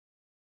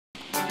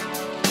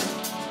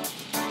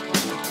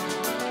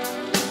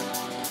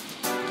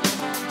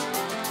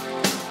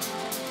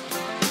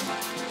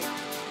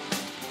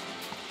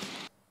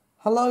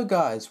Hello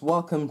guys,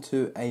 welcome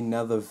to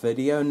another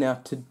video. Now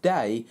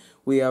today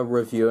we are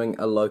reviewing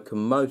a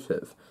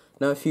locomotive.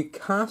 Now if you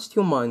cast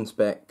your minds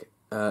back,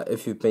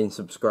 if you've been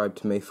subscribed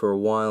to me for a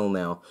while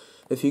now,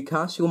 if you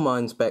cast your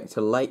minds back to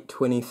late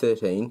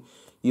 2013,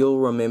 you'll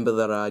remember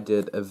that I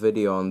did a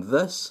video on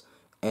this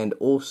and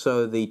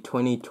also the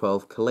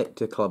 2012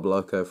 Collector Club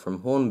Loco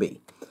from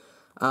Hornby.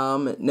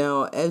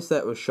 Now as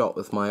that was shot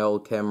with my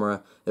old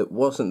camera, it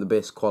wasn't the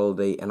best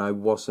quality and I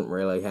wasn't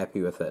really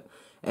happy with it.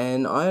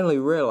 And I only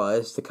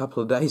realised a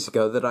couple of days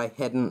ago that I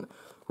hadn't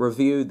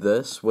reviewed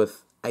this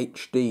with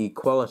HD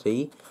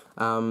quality,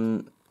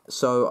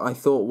 so I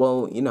thought,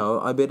 well, you know,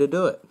 I better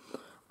do it.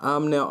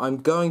 Now, I'm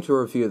going to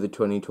review the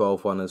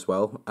 2012 one as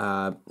well,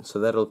 so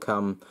that'll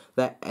come,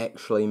 that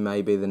actually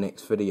may be the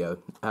next video.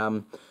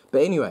 But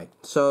anyway,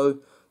 so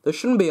there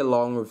shouldn't be a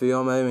long review.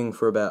 I'm aiming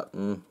for about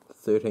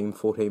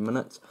 13-14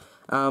 minutes,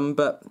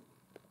 but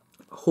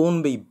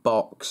Hornby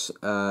box,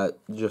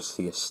 just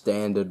the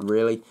standard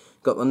really.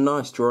 Got the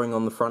nice drawing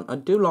on the front. I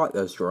do like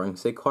those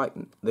drawings. They're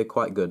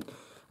quite good.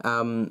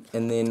 And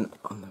then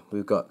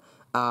we've got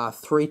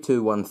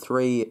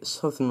R3213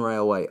 Southern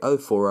Railway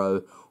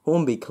 040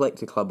 Hornby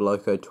Collector Club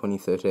Loco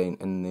 2013,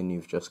 and then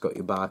you've just got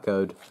your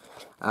barcode.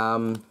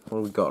 What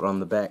have we got on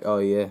the back? Oh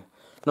yeah,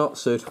 not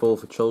suitable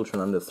for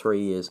children under 3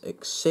 years,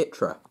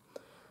 etc.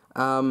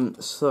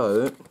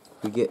 So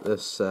we get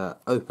this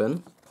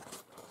open.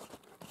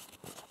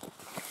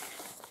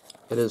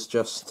 It is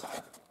just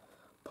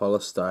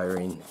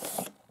polystyrene.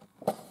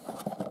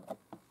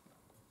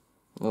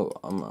 Oh,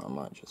 I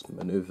might just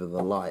maneuver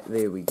the light.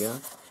 There we go.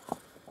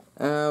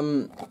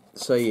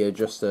 So yeah,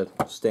 just a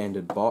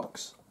standard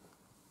box.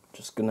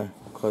 Just gonna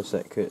close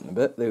that curtain a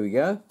bit. There we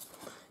go.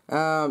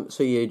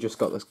 So yeah, just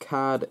got this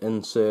card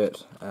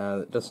insert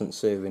that doesn't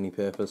serve any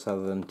purpose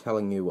other than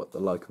telling you what the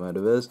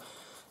locomotive is.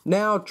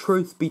 Now,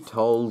 truth be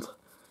told,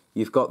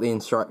 you've got the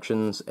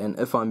instructions, and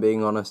if I'm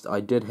being honest,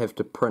 I did have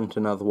to print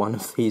another one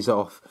of these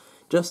off,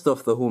 just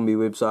off the Hornby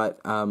website.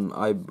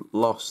 I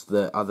lost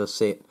the other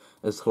set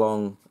as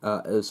well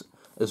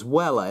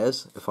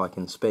as, if I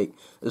can speak,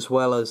 as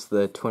well as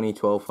the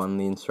 2012 one.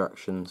 The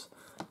instructions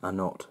are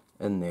not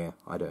in there,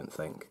 I don't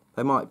think.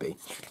 They might be.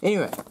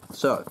 Anyway,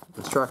 so,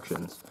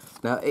 instructions.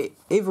 Now,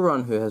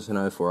 everyone who has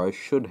an 040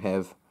 should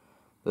have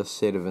this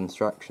set of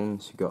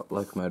instructions. You've got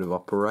locomotive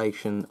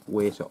operation,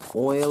 where to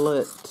oil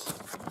it.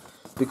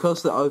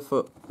 Because the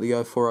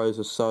 040s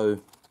are so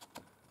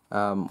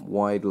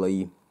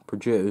widely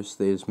produced,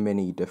 there's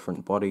many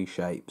different body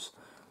shapes.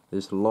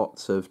 There's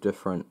lots of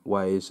different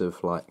ways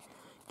of like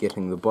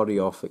getting the body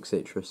off,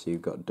 etc. So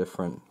you've got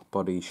different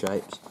body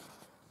shapes.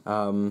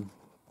 And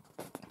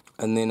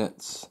then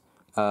it's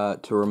to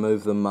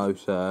remove the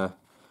motor,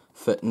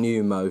 fit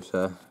new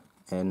motor,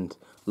 and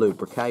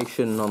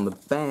lubrication on the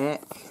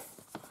back.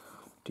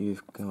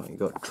 You've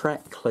got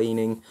track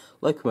cleaning,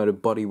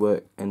 locomotive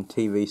bodywork, and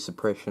TV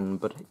suppression,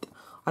 but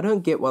I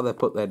don't get why they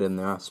put that in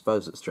there. I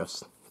suppose it's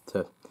just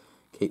to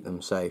keep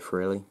them safe,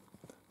 really.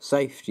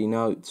 Safety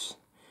notes,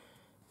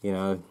 you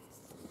know,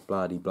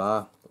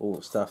 blah-de-blah, all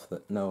the stuff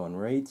that no one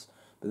reads,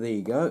 but there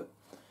you go.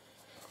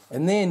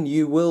 And then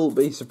you will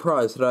be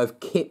surprised that I've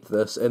kept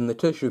this in the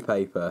tissue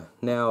paper.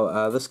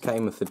 Now, this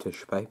came with the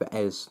tissue paper,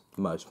 as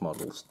most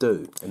models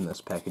do in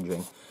this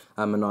packaging.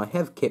 And I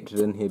have kept it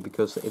in here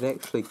because it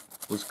actually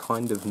was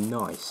kind of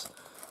nice.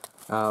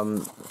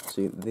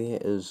 See, there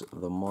is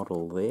the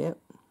model there,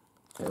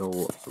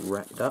 all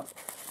wrapped up.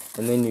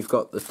 And then you've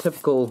got the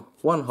typical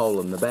one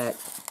hole in the back.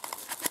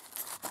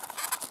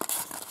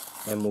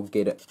 And we'll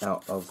get it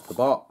out of the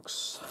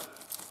box.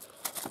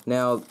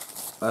 Now,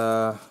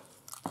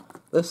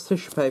 this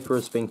tissue paper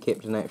has been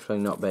kept in actually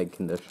not bad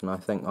condition. I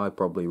think I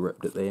probably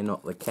ripped it there,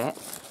 not the cat,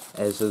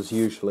 as is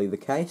usually the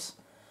case.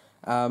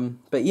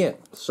 But yeah,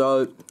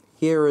 so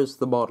here is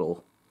the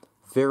model.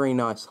 Very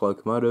nice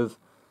locomotive,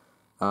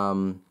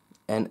 and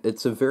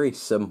it's a very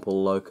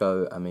simple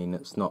loco. I mean,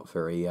 it's not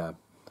very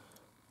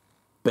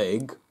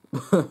big,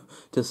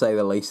 to say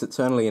the least. It's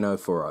only an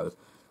 040.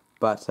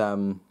 But,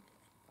 so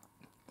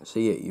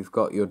yeah, you've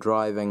got your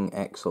driving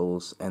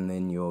axles and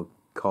then your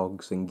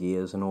cogs and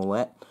gears and all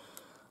that.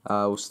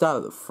 We'll start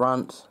at the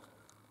front.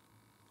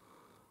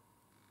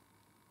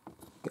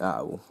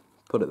 We'll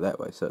put it that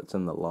way so it's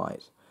in the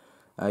light.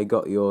 You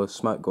got your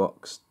smoke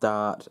box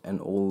start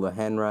and all the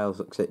handrails,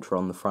 etc.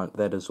 on the front.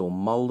 That is all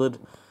moulded.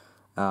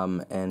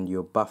 And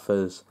your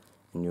buffers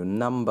and your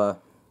number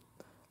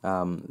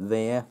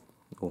there.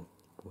 Or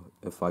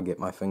if I get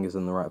my fingers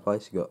in the right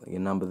place, you got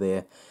your number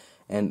there.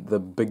 And the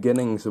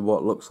beginnings of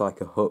what looks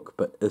like a hook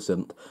but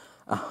isn't.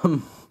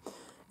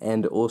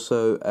 And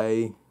also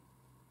a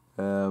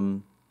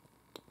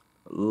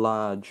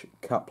large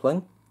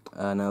coupling.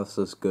 Now this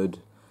is good,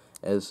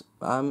 as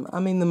I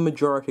mean, the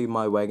majority of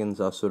my wagons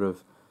are sort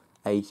of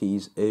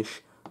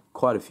 80s-ish.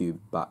 Quite a few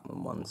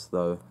Buckman ones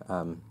though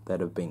that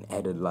have been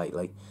added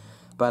lately.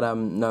 But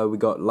no, we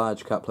got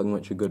large coupling,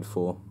 which are good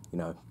for, you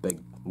know, big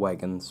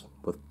wagons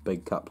with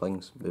big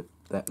couplings, if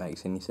that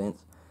makes any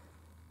sense.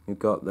 You've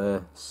got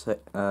the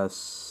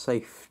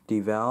safety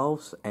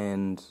valves,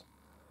 and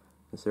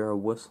is there a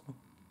whistle?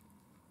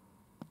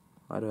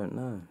 I don't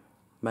know.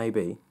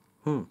 Maybe.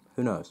 Who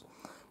knows?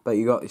 But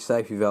you got your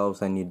safety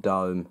valves and your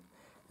dome,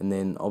 and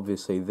then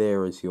obviously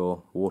there is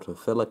your water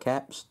filler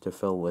caps to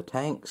fill the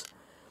tanks.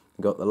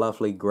 You got the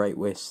lovely Great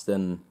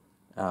Western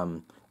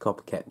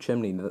copper cap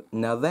chimney.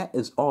 Now that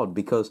is odd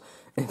because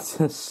it's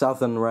a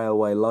Southern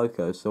Railway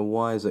loco, so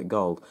why is it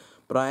gold?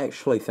 But I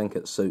actually think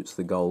it suits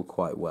the gold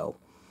quite well.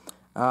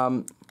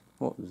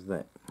 What was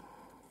that?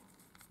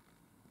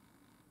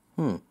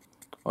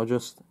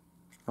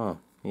 Oh,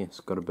 yes,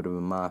 got a bit of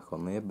a mark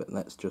on there, but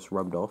that's just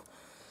rubbed off.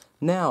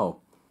 Now,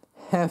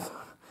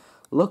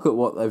 look at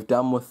what they've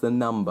done with the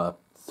number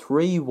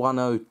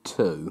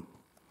 3102.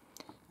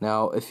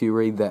 Now, if you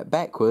read that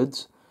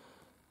backwards,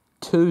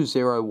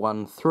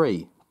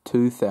 2013,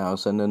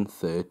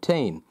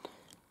 2013.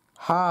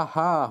 Ha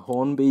ha,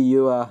 Hornby,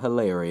 you are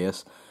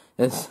hilarious.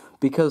 It's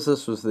because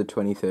this was the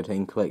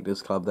 2013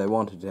 Collectors Club, they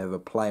wanted to have a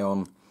play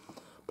on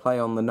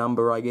the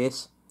number, I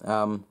guess.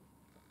 Yeah.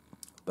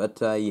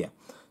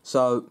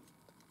 So,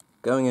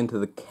 going into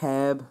the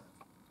cab,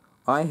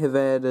 I have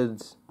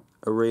added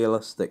a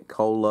realistic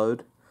coal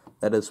load.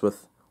 That is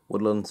with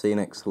Woodland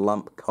Scenics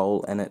lump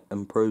coal, and it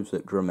improves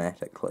it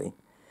dramatically.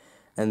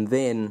 And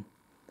then,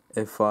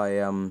 if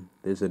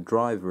there's a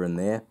driver in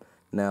there,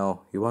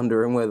 now you're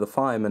wondering where the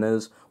fireman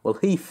is. Well,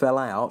 he fell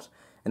out,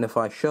 and if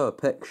I show a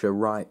picture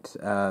right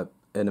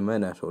in a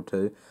minute or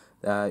two,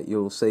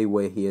 you'll see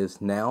where he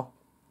is now.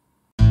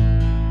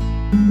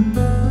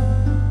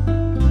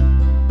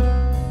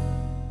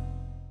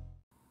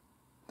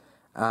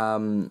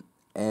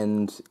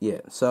 And yeah,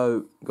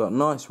 so got a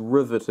nice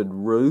riveted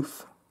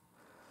roof,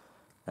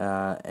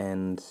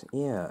 and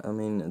yeah, I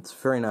mean, it's a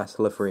very nice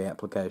livery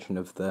application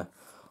of the,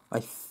 I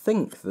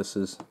think this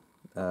is,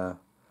 what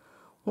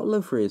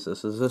livery is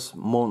this? Is this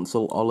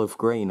Maunsell olive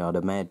green, I'd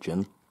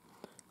imagine.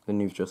 Then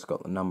you've just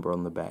got the number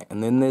on the back,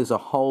 and then there's a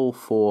hole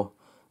for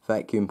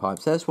vacuum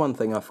pipes. That's one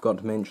thing I forgot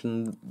to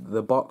mention.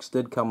 The box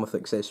did come with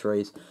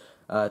accessories,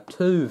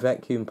 2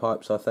 vacuum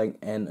pipes, I think,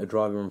 and a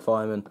driver and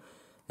fireman,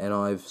 and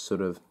I've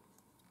sort of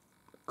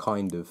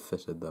kind of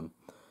fitted them.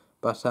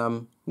 But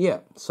yeah,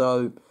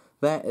 so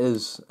that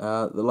is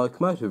the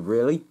locomotive,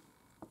 really.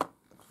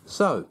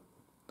 So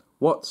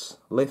what's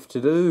left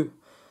to do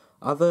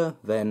other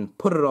than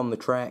put it on the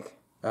track?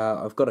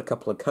 I've got a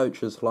couple of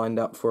coaches lined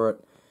up for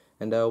it,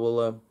 and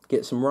we'll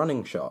get some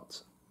running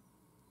shots.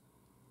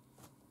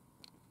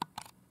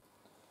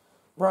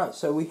 Right,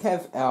 so we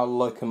have our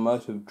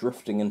locomotive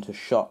drifting into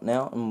shot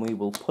now, and we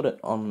will put it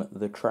on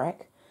the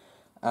track.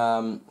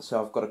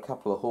 So I've got a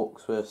couple of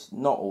hawks with,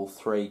 not all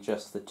 3,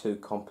 just the 2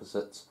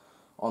 composites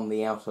on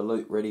the outer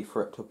loop ready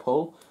for it to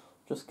pull.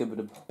 Just give it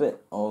a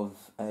bit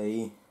of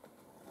a...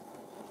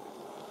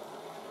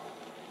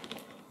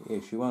 Yeah,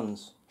 she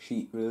runs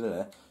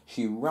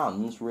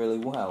really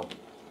well.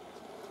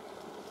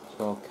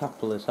 So I'll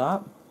couple it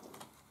up.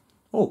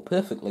 Oh,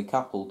 perfectly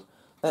coupled.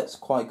 That's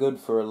quite good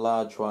for a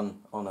large one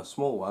on a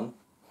small one.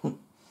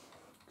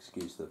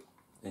 Excuse the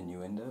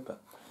innuendo,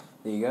 but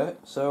there you go.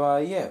 So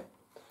yeah,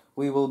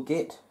 we will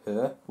get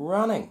her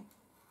running.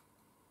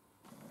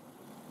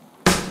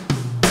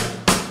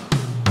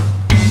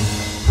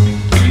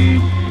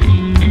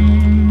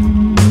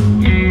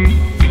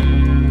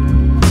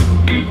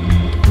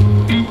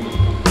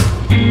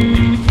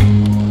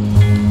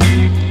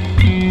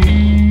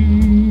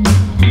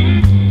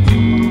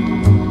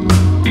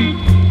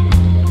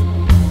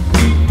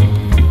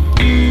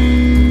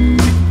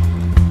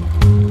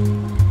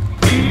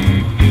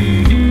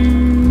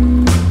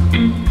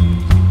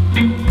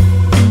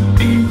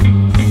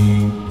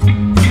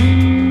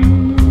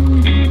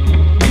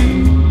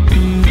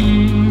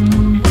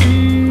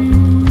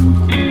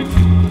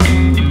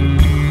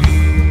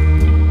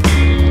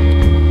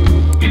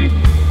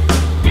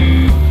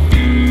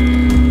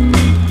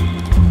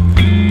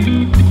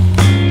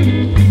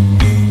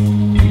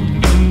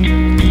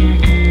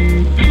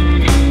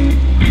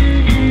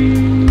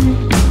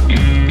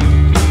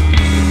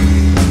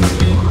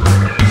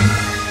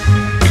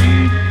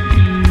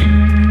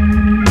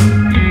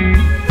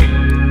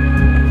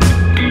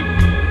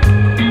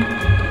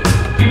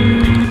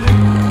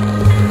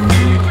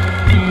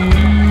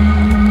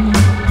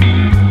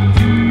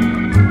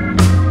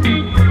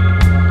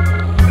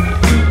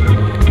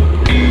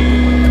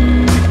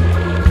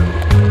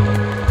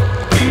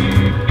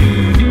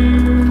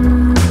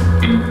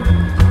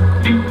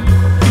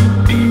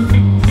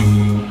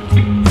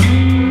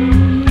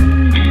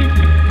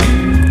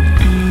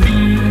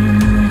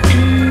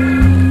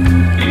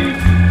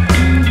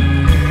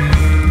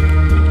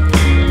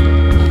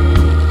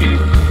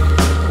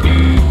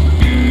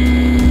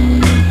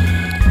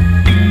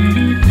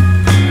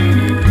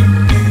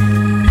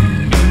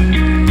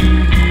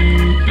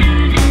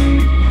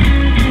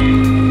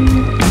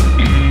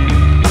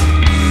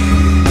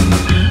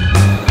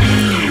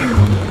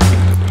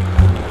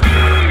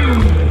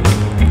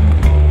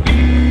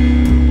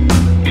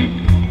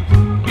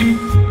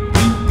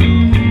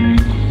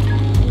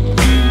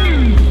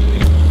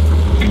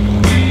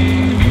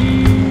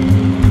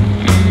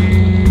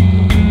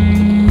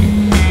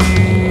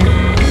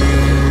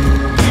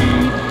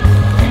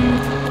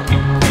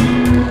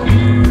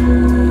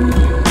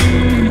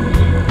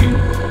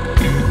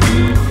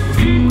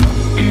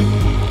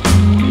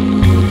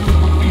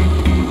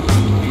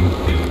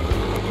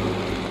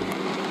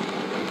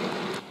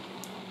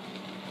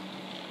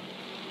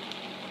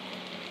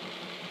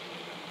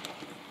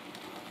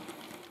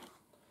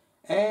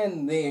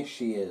 And there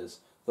she is,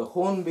 the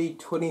Hornby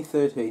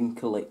 2013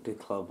 Collector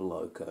Club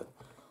Loco.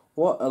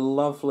 What a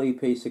lovely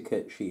piece of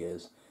kit she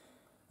is.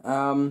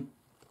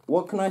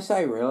 What can I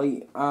say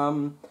really?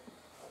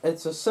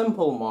 It's a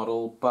simple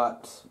model,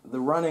 but the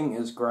running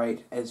is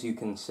great, as you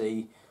can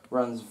see.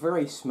 Runs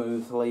very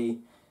smoothly,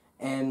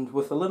 and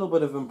with a little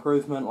bit of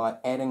improvement like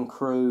adding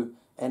crew,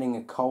 adding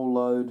a coal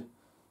load,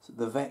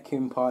 the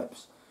vacuum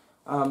pipes,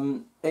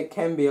 it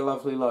can be a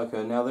lovely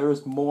loco. Now there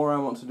is more I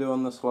want to do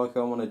on this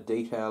loco. I want to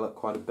detail it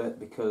quite a bit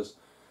because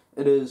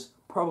it is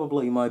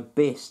probably my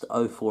best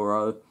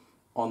 040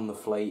 on the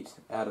fleet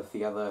out of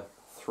the other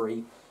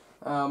three.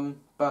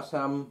 But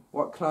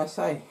what can I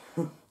say?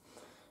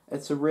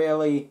 It's a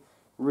really,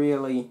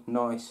 really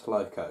nice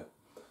loco.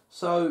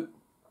 So,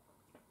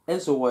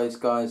 as always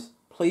guys,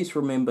 please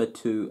remember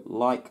to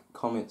like,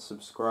 comment,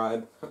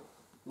 subscribe.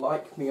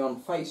 Like me on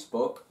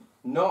Facebook,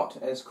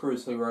 not as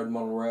Cruisley Road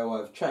Model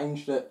Railway. I've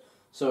changed it,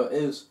 so it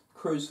is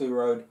Cruisley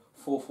Road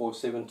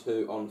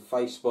 4472 on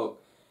Facebook.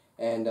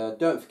 And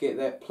don't forget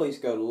that, please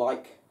go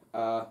like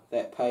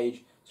that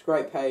page. It's a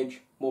great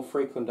page, more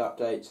frequent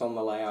updates on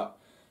the layout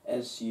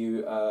as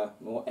you,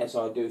 or as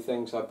I do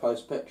things, I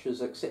post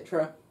pictures,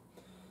 etc.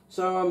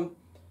 So,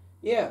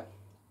 yeah,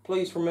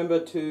 please remember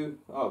to,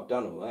 oh, I've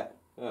done all that.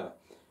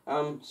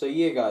 So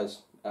yeah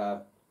guys,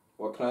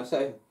 what can I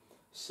say?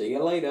 See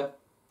you later.